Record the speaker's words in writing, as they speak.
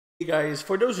Hey guys,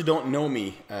 for those who don't know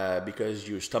me, because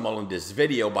you stumbled on this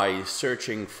video by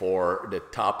searching for the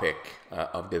topic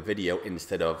of the video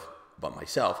instead of about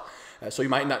myself. So you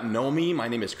might not know me. My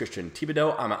name is Bryson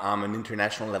Dechambeau. I'm an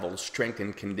international level strength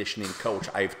and conditioning coach.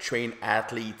 I've trained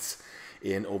athletes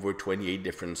in over 28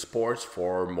 different sports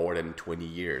for more than 20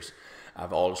 years.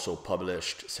 I've also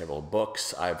published several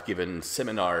books. I've given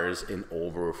seminars in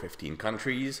over 15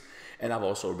 countries, and I've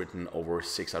also written over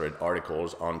 600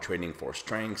 articles on training for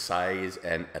strength, size,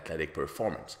 and athletic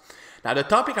performance. Now, the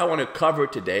topic I want to cover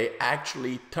today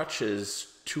actually touches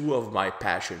two of my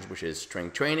passions, which is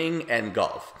strength training and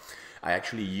golf. I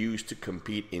actually used to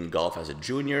compete in golf as a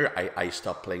junior. I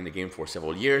stopped playing the game for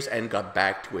several years and got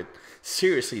back to it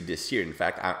seriously this year. In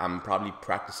fact, I'm probably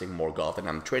practicing more golf than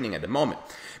I'm training at the moment.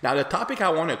 Now, the topic I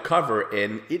want to cover,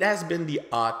 and it has been the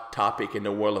hot topic in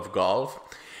the world of golf,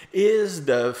 is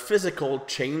the physical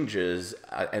changes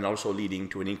and also leading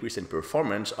to an increase in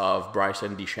performance of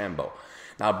Bryson Dechambeau.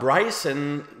 Now,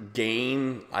 Bryson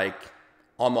gained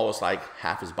almost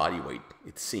half his body weight,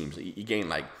 it seems. He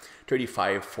gained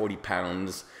 35, 40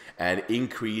 pounds and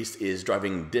increased his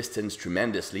driving distance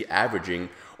tremendously, averaging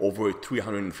over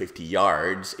 350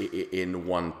 yards in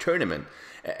one tournament.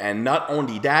 And not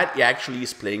only that, he actually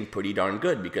is playing pretty darn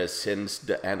good, because since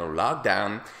the end of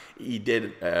lockdown, he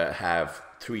did have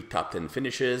 3 top 10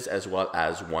 finishes as well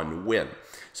as 1 win.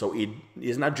 So he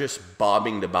is not just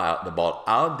bobbing the ball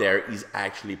out there, he's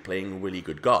actually playing really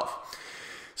good golf.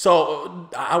 So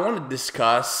I want to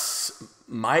discuss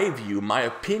my view, my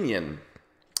opinion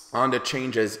on the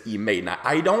changes he made. Now,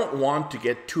 I don't want to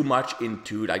get too much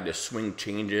into the swing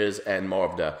changes and more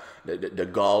of the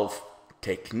golf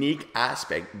technique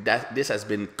aspect. That this has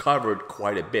been covered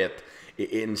quite a bit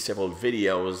in several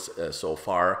videos so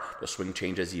far. The swing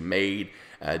changes he made,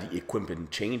 the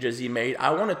equipment changes he made.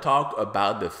 I want to talk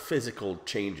about the physical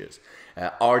changes.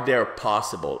 Are they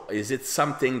possible? Is it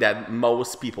something that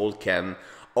most people can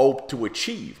hope to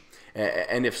achieve?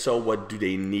 And if so, what do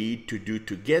they need to do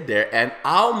to get there? And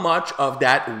how much of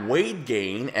that weight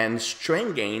gain and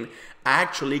strength gain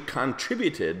actually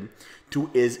contributed to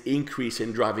his increase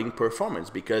in driving performance?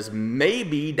 Because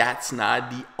maybe that's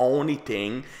not the only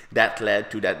thing that led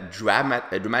to that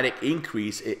dramatic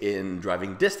increase in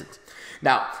driving distance.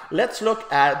 Now, let's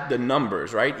look at the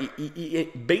numbers, right? He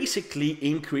basically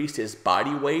increased his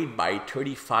body weight by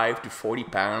 35 to 40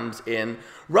 pounds in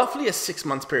roughly a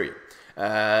 6-month period.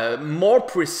 More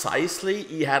precisely,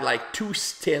 he had 2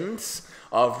 stints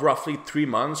of roughly 3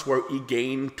 months where he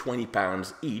gained 20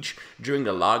 pounds each. During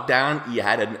the lockdown, he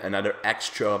had another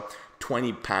extra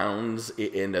 20 pounds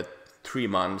in the 3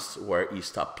 months where he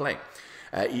stopped playing.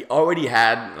 He already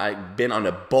had been on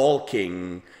a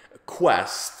bulking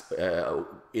quest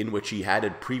in which he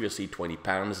added previously 20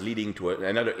 pounds, leading to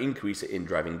another increase in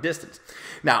driving distance.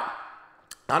 Now,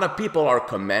 a lot of people are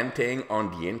commenting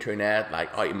on the internet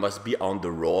oh, it must be on the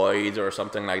roids or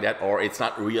something like that, or it's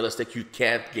not realistic, you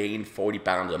can't gain 40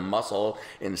 pounds of muscle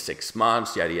in 6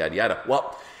 months, yada, yada, yada.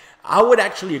 Well, I would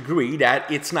actually agree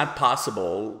that it's not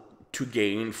possible to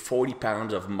gain 40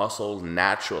 pounds of muscle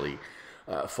naturally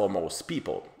for most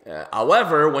people.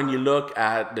 However, when you look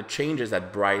at the changes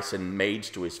that Bryson made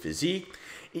to his physique,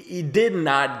 he did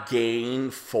not gain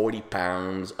 40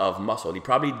 pounds of muscle. He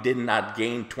probably did not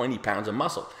gain 20 pounds of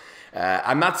muscle.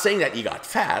 I'm not saying that he got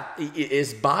fat.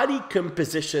 His body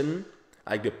composition,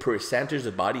 the percentage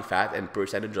of body fat and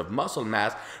percentage of muscle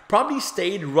mass, probably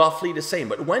stayed roughly the same.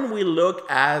 But when we look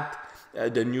at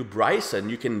the new Bryson,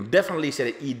 you can definitely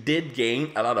say that he did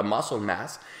gain a lot of muscle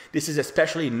mass. This is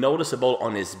especially noticeable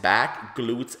on his back,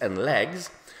 glutes, and legs.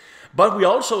 But we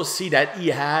also see that he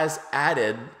has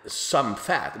added some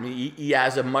fat. I mean, he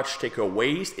has a much thicker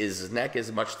waist, his neck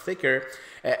is much thicker,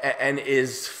 and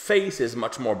his face is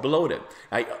much more bloated.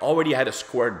 I already had a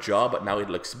square jaw, but now it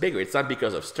looks bigger. It's not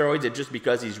because of steroids, it's just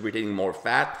because he's retaining more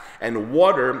fat and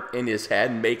water in his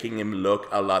head, making him look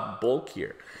a lot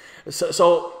bulkier.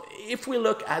 So if we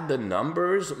look at the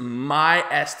numbers, my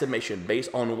estimation based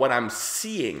on what I'm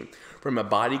seeing from a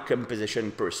body composition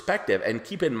perspective, and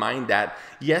keep in mind that,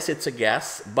 yes, it's a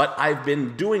guess, but I've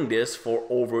been doing this for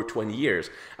over 20 years.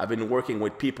 I've been working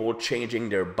with people changing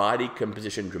their body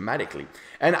composition dramatically.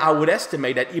 And I would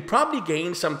estimate that he probably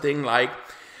gained something like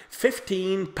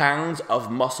 15 pounds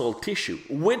of muscle tissue.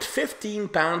 With 15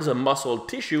 pounds of muscle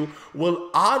tissue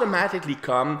will automatically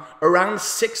come around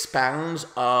 6 pounds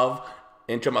of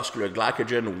intramuscular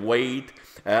glycogen, weight,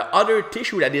 other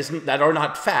tissue that are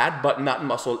not fat but not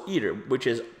muscle either, which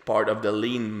is part of the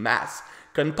lean mass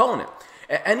component.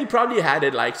 And he probably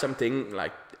had something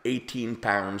like 18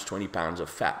 pounds, 20 pounds of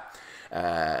fat.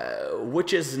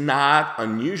 which is not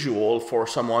unusual for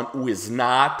someone who is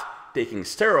not taking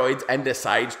steroids and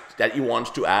decides that he wants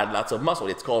to add lots of muscle.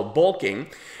 It's called bulking,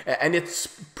 and it's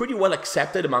pretty well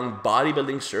accepted among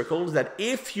bodybuilding circles that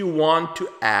if you want to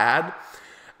add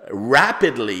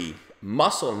rapidly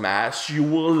muscle mass, you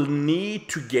will need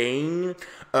to gain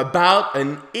about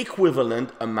an equivalent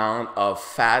amount of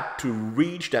fat to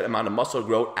reach that amount of muscle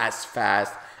growth as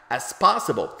fast as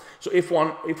possible. So if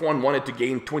one wanted to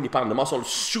gain 20 pounds of muscle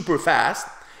super fast,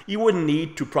 you would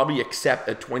need to probably accept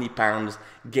a 20 pounds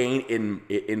gain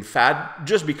in fat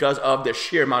just because of the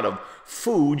sheer amount of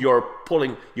food you're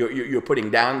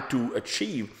putting down to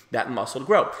achieve that muscle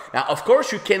growth. Now, of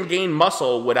course, you can gain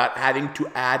muscle without having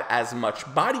to add as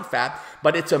much body fat,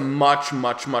 but it's a much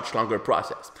longer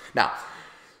process. Now,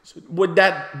 so with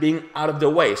that being out of the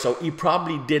way, so he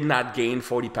probably did not gain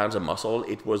 40 pounds of muscle.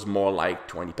 It was more like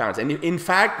 20 pounds. And in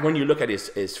fact, when you look at his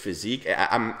physique,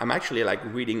 I'm actually like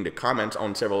reading the comments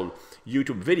on several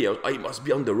YouTube videos. Oh, he must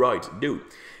be on the roids. Dude,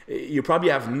 you probably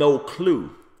have no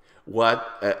clue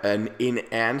what an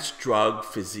enhanced drug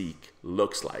physique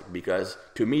looks like, because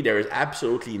to me there is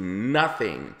absolutely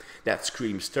nothing that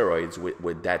screams steroids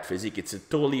with that physique. It's a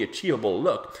totally achievable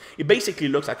look. It basically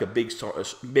looks like a big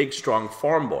strong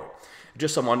farm boy,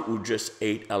 just someone who just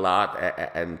ate a lot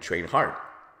and trained hard.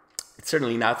 It's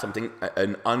certainly not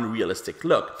an unrealistic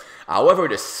look. However,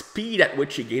 the speed at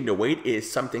which he gained the weight is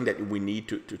something that we need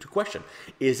to question.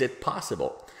 Is it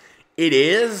possible? It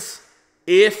is,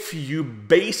 if you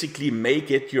basically make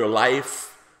it your life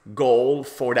goal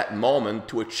for that moment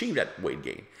to achieve that weight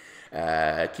gain.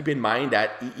 Keep in mind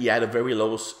that he had a very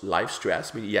low life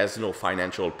stress. I mean, he has no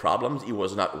financial problems. He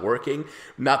was not working,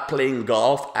 not playing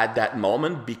golf at that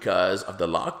moment because of the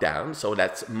lockdown. So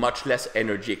that's much less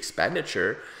energy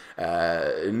expenditure.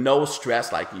 No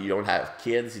stress, like you don't have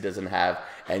kids, he doesn't have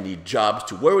any jobs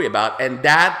to worry about, and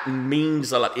that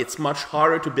means a lot. It's much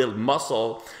harder to build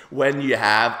muscle when you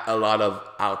have a lot of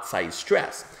outside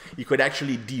stress. You could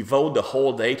actually devote the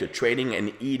whole day to training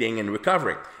and eating and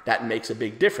recovering. That makes a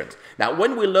big difference. Now,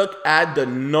 when we look at the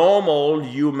normal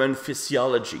human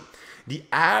physiology, the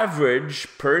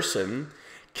average person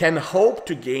can hope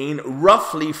to gain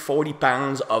roughly 40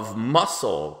 pounds of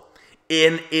muscle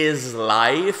in his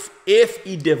life if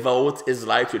he devotes his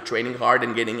life to training hard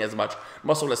and getting as much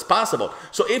muscle as possible.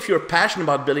 So if you're passionate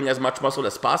about building as much muscle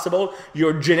as possible,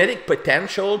 your genetic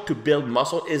potential to build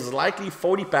muscle is likely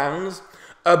 40 pounds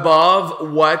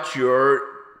above what your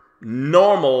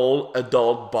normal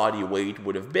adult body weight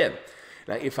would have been.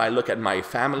 Now, if I look at my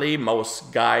family,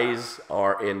 most guys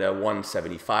are in the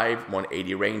 175,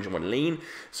 180 range when lean.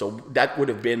 So that would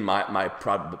have been my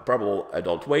probable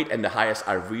adult weight, and the highest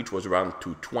I've reached was around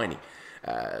 220.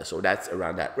 So that's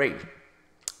around that range.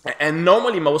 And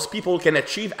normally most people can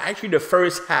achieve actually the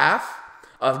first half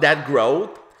of that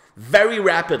growth very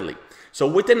rapidly. So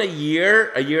within a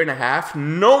year and a half,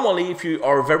 normally if you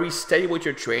are very steady with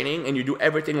your training and you do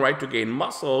everything right to gain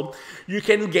muscle, you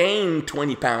can gain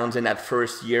 20 pounds in that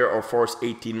first year or first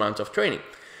 18 months of training.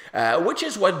 Which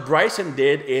is what Bryson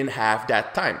did in half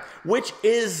that time, which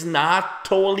is not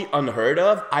totally unheard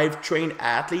of. I've trained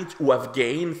athletes who have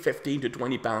gained 15 to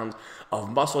 20 pounds of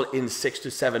muscle in 6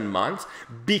 to 7 months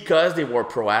because they were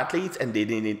pro athletes and they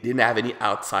didn't have any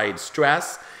outside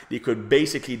stress. They could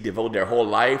basically devote their whole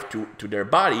life to their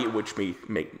body, which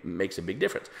makes a big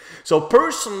difference. So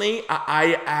personally,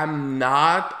 I am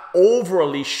not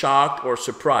overly shocked or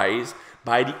surprised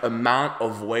by the amount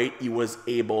of weight he was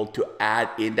able to add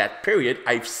in that period.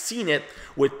 I've seen it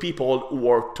with people who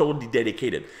are totally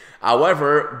dedicated.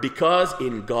 However, because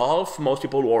in golf, most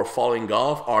people who are following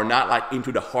golf are not like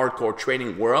into the hardcore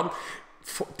training world,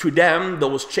 to them,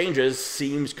 those changes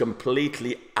seems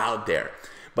completely out there.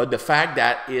 But the fact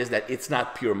is that it's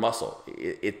not pure muscle.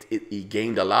 He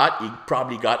gained a lot. He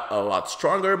probably got a lot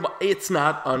stronger, but it's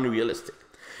not unrealistic.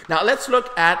 Now let's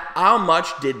look at how much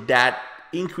did that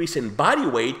increase in body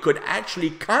weight could actually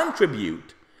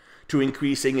contribute to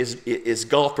increasing his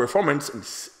golf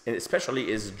performance, and especially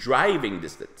his driving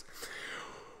distance.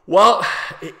 Well,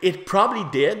 it probably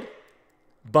did,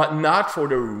 but not for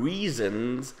the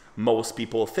reasons most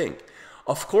people think.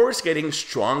 Of course, getting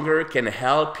stronger can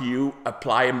help you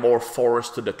apply more force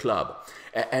to the club.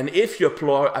 And if you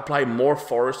apply more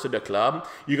force to the club,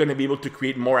 you're going to be able to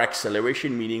create more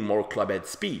acceleration, meaning more club head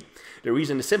speed. The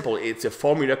reason is simple. It's a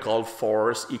formula called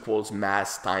force equals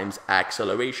mass times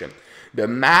acceleration. The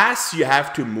mass you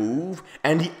have to move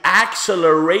and the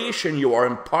acceleration you are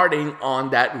imparting on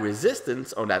that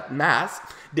resistance, on that mass,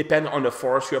 depend on the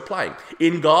force you're applying.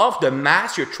 In golf, the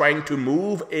mass you're trying to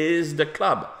move is the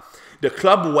club. The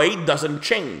club weight doesn't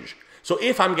change. So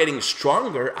if I'm getting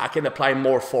stronger, I can apply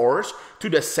more force to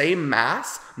the same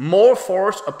mass. More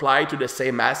force applied to the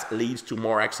same mass leads to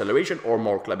more acceleration or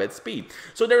more club head speed.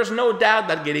 So there's no doubt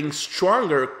that getting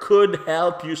stronger could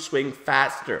help you swing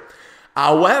faster.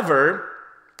 However,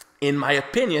 in my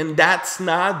opinion, that's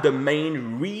not the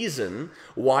main reason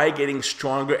why getting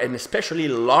stronger and especially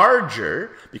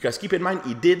larger, because keep in mind,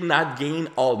 he did not gain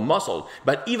all muscle,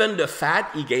 but even the fat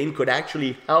he gained could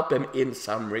actually help him in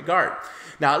some regard.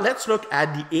 Now, let's look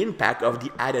at the impact of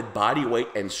the added body weight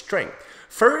and strength.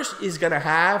 First, he's going to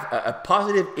have a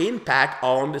positive impact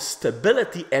on the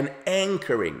stability and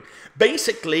anchoring.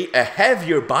 Basically, a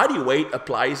heavier body weight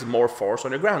applies more force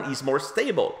on the ground. He's more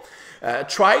stable.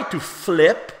 Try to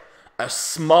flip a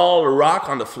small rock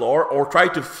on the floor or try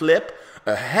to flip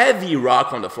a heavy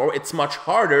rock on the floor. It's much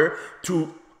harder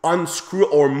to unscrew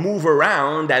or move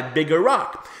around that bigger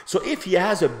rock. So if he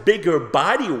has a bigger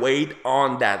body weight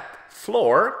on that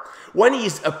floor, when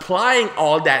he's applying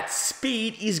all that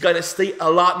speed, he's going to stay a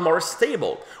lot more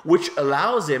stable, which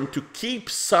allows him to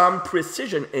keep some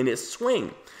precision in his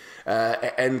swing.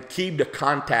 And keep the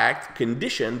contact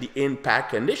condition, the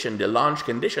impact condition, the launch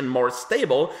condition more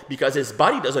stable because his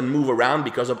body doesn't move around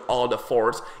because of all the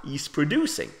force he's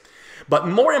producing. But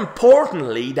more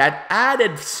importantly, that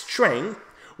added strength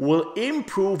will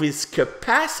improve his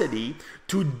capacity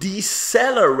to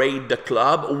decelerate the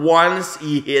club once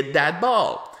he hit that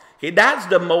ball. Okay, that's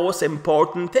the most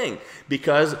important thing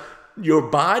because your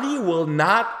body will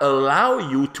not allow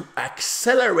you to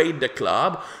accelerate the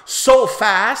club so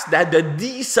fast that the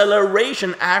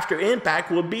deceleration after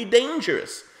impact will be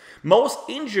dangerous. Most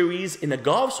injuries in a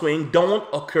golf swing don't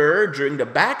occur during the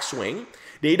backswing.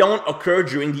 They don't occur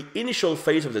during the initial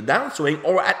phase of the downswing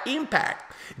or at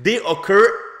impact. They occur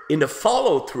in the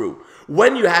follow-through.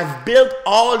 When you have built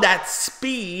all that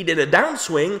speed in a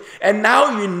downswing and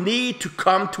now you need to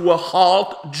come to a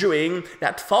halt during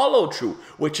that follow-through,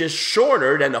 which is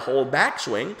shorter than the whole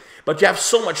backswing, but you have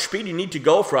so much speed you need to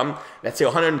go from, let's say,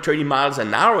 130 miles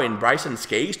an hour in Bryson's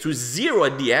case to 0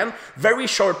 at the end, very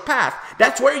short path.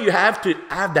 That's where you have to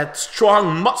have that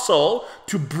strong muscle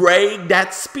to brake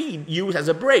that speed, use as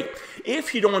a brake.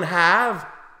 If you don't have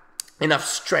enough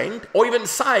strength or even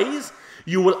size,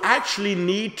 you will actually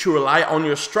need to rely on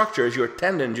your structures, your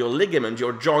tendons, your ligaments,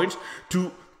 your joints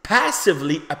to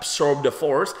passively absorb the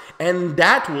force, and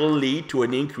that will lead to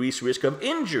an increased risk of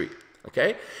injury.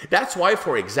 Okay? That's why,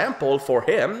 for example, for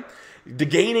him, the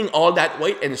gaining all that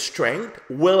weight and strength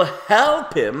will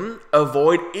help him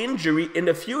avoid injury in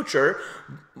the future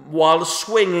while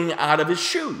swinging out of his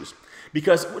shoes.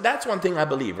 Because that's one thing I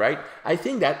believe, right? I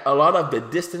think that a lot of the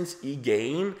distance he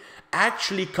gained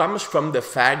actually comes from the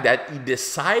fact that he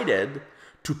decided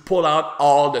to pull out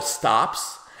all the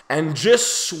stops and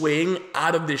just swing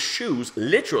out of the shoes,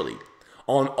 literally,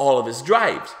 on all of his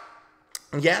drives.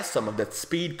 Yes, some of that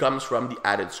speed comes from the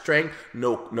added strength,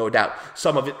 no doubt.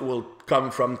 Some of it will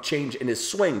come from change in his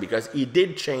swing because he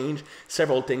did change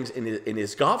several things in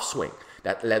his golf swing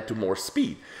that led to more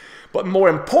speed. But more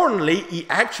importantly, he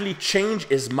actually changed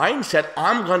his mindset.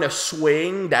 I'm going to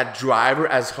swing that driver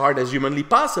as hard as humanly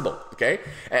possible, okay?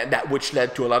 And that which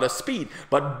led to a lot of speed.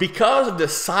 But because of the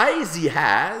size he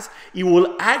has, he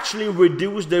will actually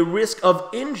reduce the risk of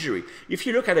injury. If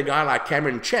you look at a guy like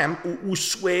Cameron Champ, who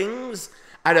swings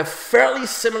at a fairly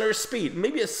similar speed,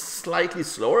 maybe a slightly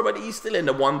slower, but he's still in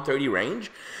the 130 range.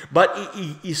 But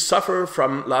he suffered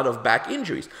from a lot of back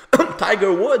injuries.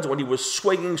 Tiger Woods, when he was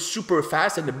swinging super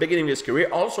fast at the beginning of his career,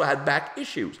 also had back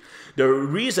issues. The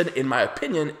reason, in my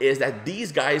opinion, is that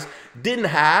these guys didn't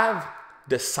have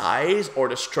the size or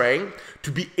the strength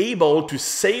to be able to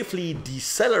safely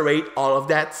decelerate all of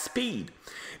that speed.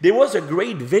 There was a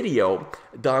great video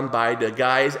done by the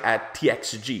guys at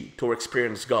TXG, Tour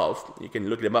Experience Golf. You can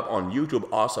look them up on YouTube,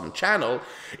 awesome channel,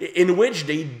 in which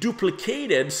they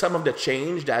duplicated some of the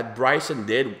change that Bryson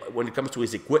did when it comes to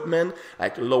his equipment,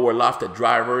 like lower lofted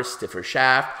drivers, stiffer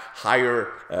shaft,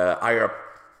 higher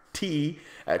tee,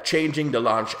 changing the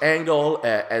launch angle,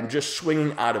 and just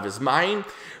swinging out of his mind.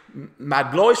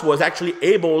 Matt Blois was actually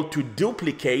able to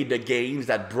duplicate the gains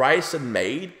that Bryson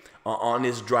made on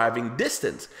his driving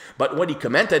distance. But what he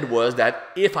commented was that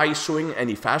if I swing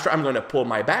any faster, I'm going to pull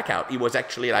my back out. He was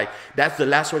actually like, that's the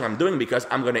last swing I'm doing because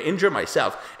I'm going to injure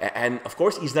myself. And of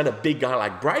course, he's not a big guy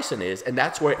like Bryson is. And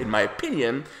that's where, in my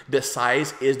opinion, the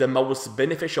size is the most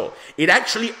beneficial. It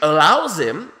actually allows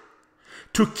him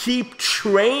to keep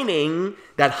training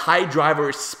that high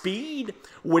driver speed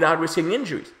without risking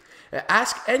injuries.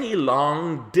 Ask any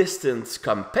long distance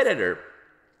competitor,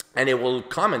 and they will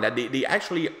comment that they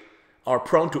actually are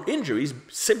prone to injuries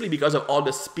simply because of all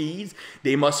the speeds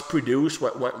they must produce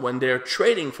when they're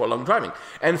training for long driving.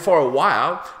 And for a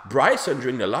while, Bryson,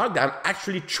 during the lockdown,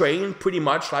 actually trained pretty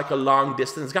much like a long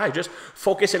distance guy, just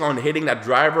focusing on hitting that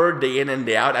driver day in and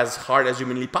day out as hard as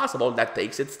humanly possible. That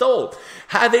takes its toll.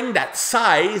 Having that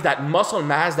size, that muscle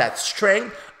mass, that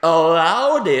strength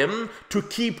allowed him to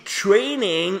keep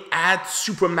training at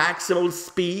super maximal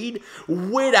speed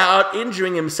without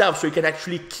injuring himself, so he can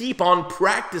actually keep on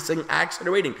practicing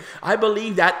accelerating. I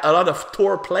believe that a lot of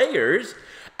tour players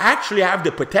actually have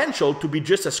the potential to be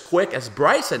just as quick as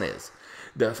Bryson is.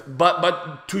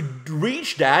 But to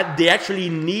reach that, they actually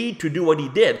need to do what he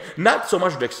did. Not so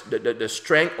much the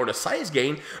strength or the size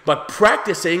gain, but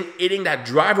practicing hitting that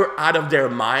driver out of their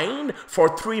mind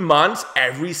for 3 months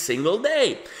every single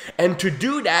day. And to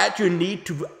do that, you need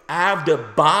to have the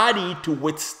body to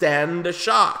withstand the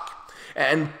shock.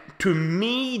 And to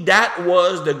me, that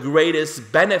was the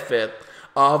greatest benefit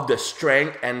of the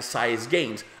strength and size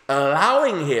gains,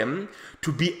 allowing him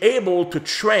to be able to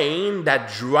train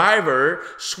that driver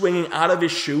swinging out of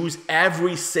his shoes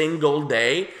every single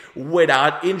day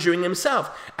without injuring himself.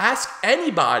 Ask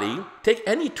anybody, take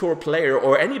any tour player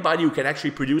or anybody who can actually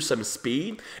produce some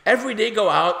speed, every day go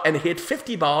out and hit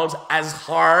 50 balls as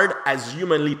hard as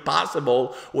humanly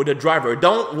possible with a driver.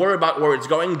 Don't worry about where it's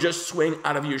going, just swing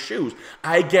out of your shoes.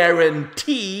 I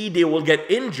guarantee they will get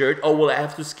injured or will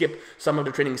have to skip some of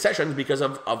the training sessions because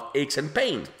of aches and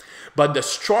pains. But the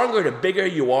stronger, the bigger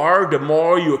you are, the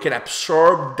more you can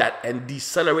absorb that and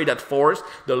decelerate that force,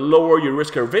 the lower your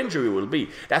risk of injury will be.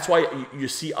 That's why you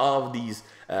see all of these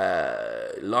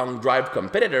long drive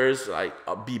competitors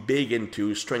be big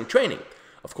into strength training.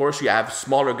 Of course, you have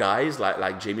smaller guys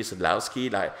like Jamie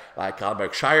Sadlowski, like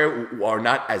Albert Shire, who are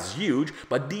not as huge,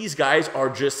 but these guys are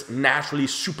just naturally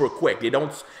super quick. They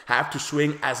don't have to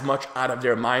swing as much out of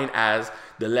their mind as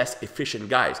the less efficient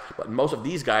guys. But most of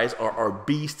these guys are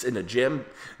beasts in the gym,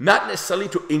 not necessarily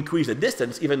to increase the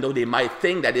distance, even though they might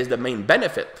think that is the main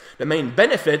benefit. The main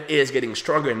benefit is getting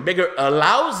stronger and bigger,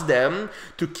 allows them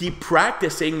to keep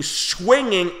practicing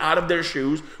swinging out of their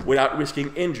shoes without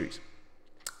risking injuries.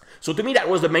 So to me, that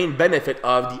was the main benefit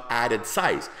of the added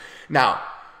size. Now,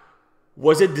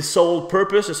 was it the sole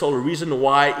purpose, the sole reason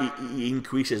why he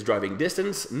increased his driving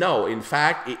distance? No, in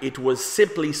fact, it was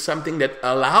simply something that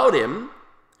allowed him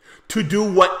to do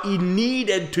what he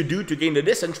needed to do to gain the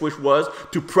distance, which was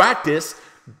to practice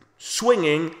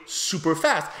swinging super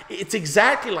fast. It's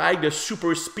exactly like the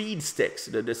super speed sticks,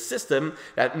 the system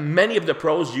that many of the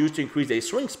pros use to increase their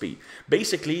swing speed.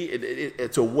 Basically,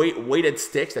 it's a weighted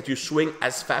sticks that you swing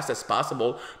as fast as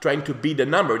possible, trying to beat the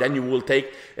number. Then you will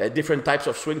take different types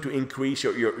of swing to increase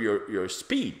your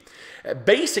speed.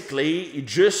 Basically,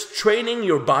 just training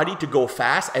your body to go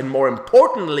fast, and more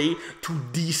importantly, to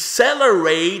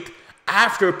decelerate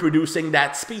after producing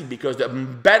that speed, because the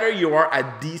better you are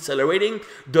at decelerating,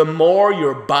 the more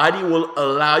your body will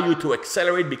allow you to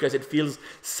accelerate because it feels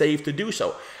safe to do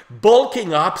so.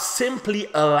 Bulking up simply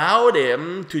allowed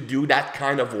him to do that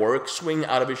kind of work, swing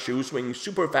out of his shoes, swinging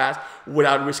super fast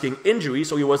without risking injury,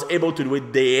 so he was able to do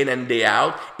it day in and day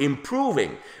out,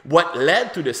 improving. What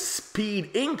led to the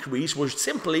speed increase was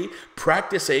simply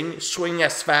practicing swinging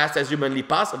as fast as humanly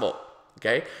possible.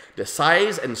 Okay, the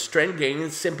size and strength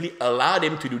gains simply allowed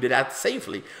him to do that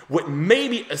safely, with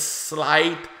maybe a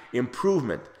slight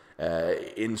improvement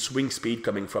in swing speed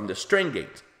coming from the strength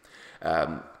gains.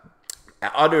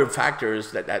 Other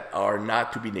factors that are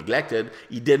not to be neglected,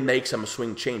 he did make some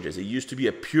swing changes. He used to be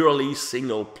a purely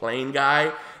single plane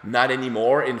guy, not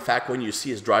anymore. In fact, when you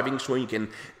see his driving swing, you can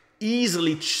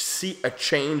easily see a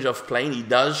change of plane. He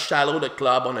does shallow the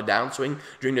club on a downswing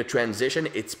during the transition.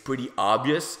 It's pretty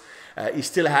obvious. He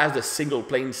still has the single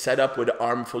plane setup with the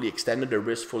arm fully extended, the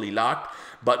wrist fully locked.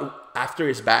 But after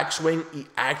his backswing, he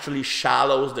actually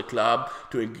shallows the club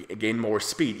to gain more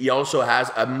speed. He also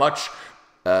has a much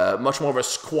more of a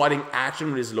squatting action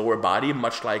with his lower body,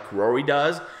 much like Rory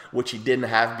does, which he didn't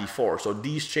have before. So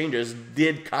these changes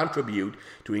did contribute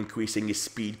to increasing his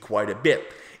speed quite a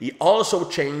bit. He also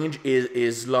changed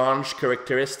his launch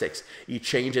characteristics. He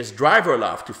changed his driver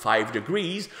loft to 5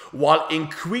 degrees while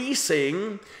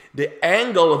increasing the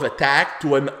angle of attack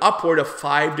to an upward of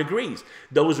 5 degrees.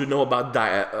 Those who know about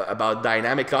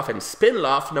dynamic loft and spin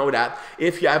loft know that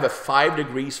if you have a 5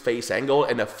 degrees face angle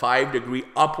and a 5-degree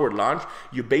upward launch,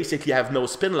 you basically have no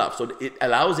spin loft. So it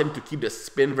allows him to keep the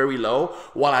spin very low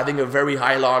while having a very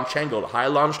high launch angle. High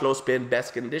launch, low spin,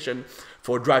 best condition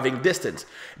for driving distance.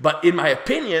 But in my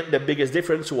opinion, the biggest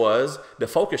difference was the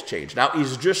focus change. Now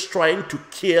he's just trying to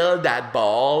kill that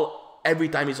ball every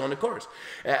time he's on the course.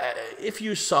 If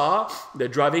you saw the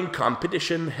driving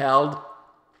competition held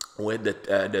with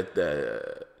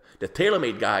the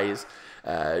TaylorMade guys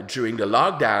during the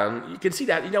lockdown, you can see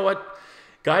that, you know what,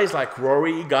 guys like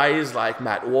Rory, guys like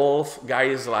Matt Wolf,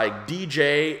 guys like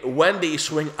DJ, when they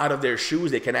swing out of their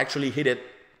shoes, they can actually hit it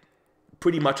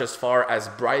pretty much as far as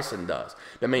Bryson does.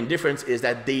 The main difference is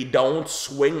that they don't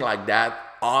swing like that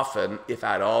often, if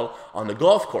at all, on the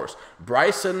golf course.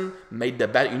 Bryson made the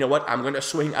bet, you know what, I'm going to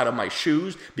swing out of my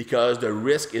shoes because the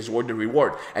risk is worth the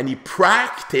reward. And he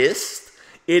practiced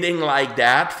hitting like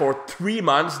that for 3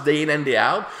 months, day in and day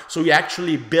out, so he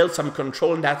actually built some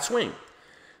control in that swing.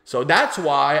 So that's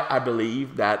why I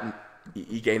believe that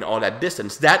he gained all that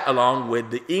distance. That, along with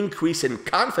the increase in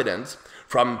confidence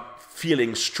from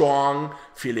feeling strong,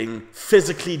 feeling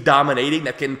physically dominating,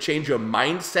 that can change your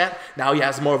mindset. Now he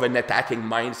has more of an attacking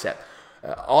mindset.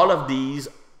 All of these,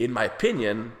 in my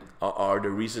opinion, are the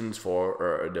reasons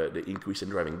for the increase in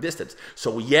driving distance.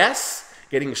 So yes,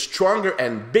 getting stronger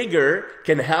and bigger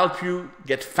can help you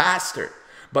get faster.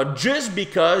 But just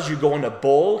because you go in a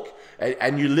bulk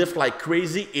and you lift like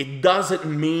crazy, it doesn't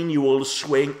mean you will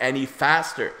swing any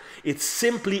faster. It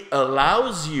simply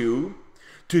allows you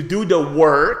to do the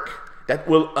work that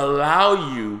will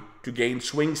allow you to gain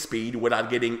swing speed without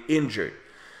getting injured.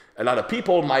 A lot of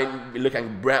people might be looking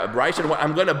at Bryson, well,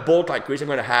 I'm going to bulk like crazy. I'm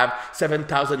going to have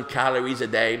 7,000 calories a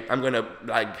day. I'm going to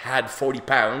add 40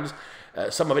 pounds.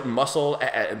 Some of it muscle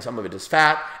and some of it is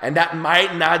fat. And that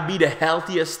might not be the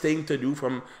healthiest thing to do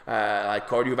from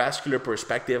cardiovascular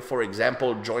perspective, for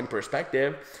example, joint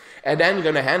perspective. And then you're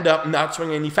going to end up not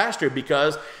swinging any faster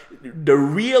because the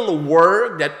real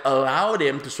work that allowed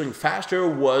him to swing faster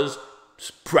was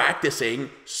practicing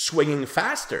swinging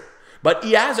faster. But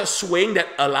he has a swing that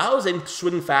allows him to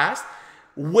swing fast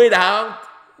without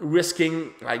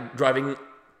risking driving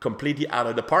completely out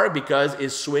of the park because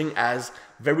his swing has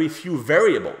very few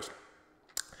variables.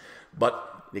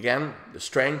 But again, the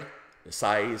strength, the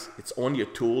size, it's only a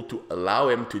tool to allow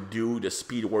him to do the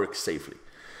speed work safely.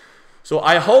 So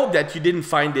I hope that you didn't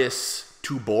find this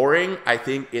too boring. I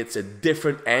think it's a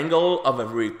different angle of a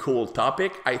very cool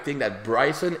topic. I think that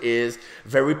Bryson is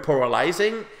very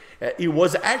polarizing. He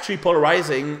was actually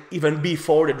polarizing even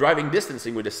before the driving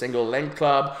distancing with the single length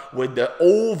club, with the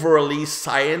overly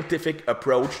scientific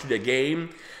approach to the game,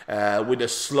 with the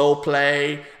slow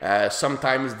play,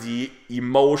 sometimes the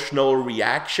emotional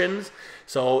reactions.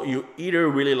 So you either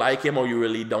really like him or you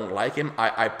really don't like him.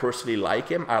 I personally like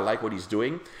him. I like what he's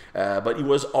doing. But he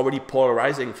was already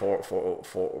polarizing for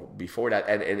before that,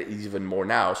 and even more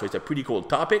now. So it's a pretty cool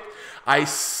topic.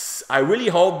 I really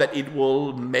hope that it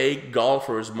will make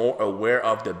golfers more aware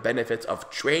of the benefits of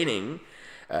training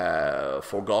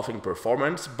for golfing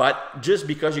performance. But just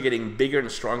because you're getting bigger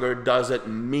and stronger doesn't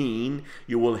mean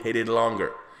you will hit it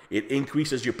longer. It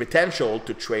increases your potential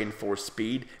to train for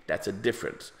speed. That's a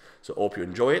difference. So hope you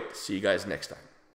enjoy it. See you guys next time.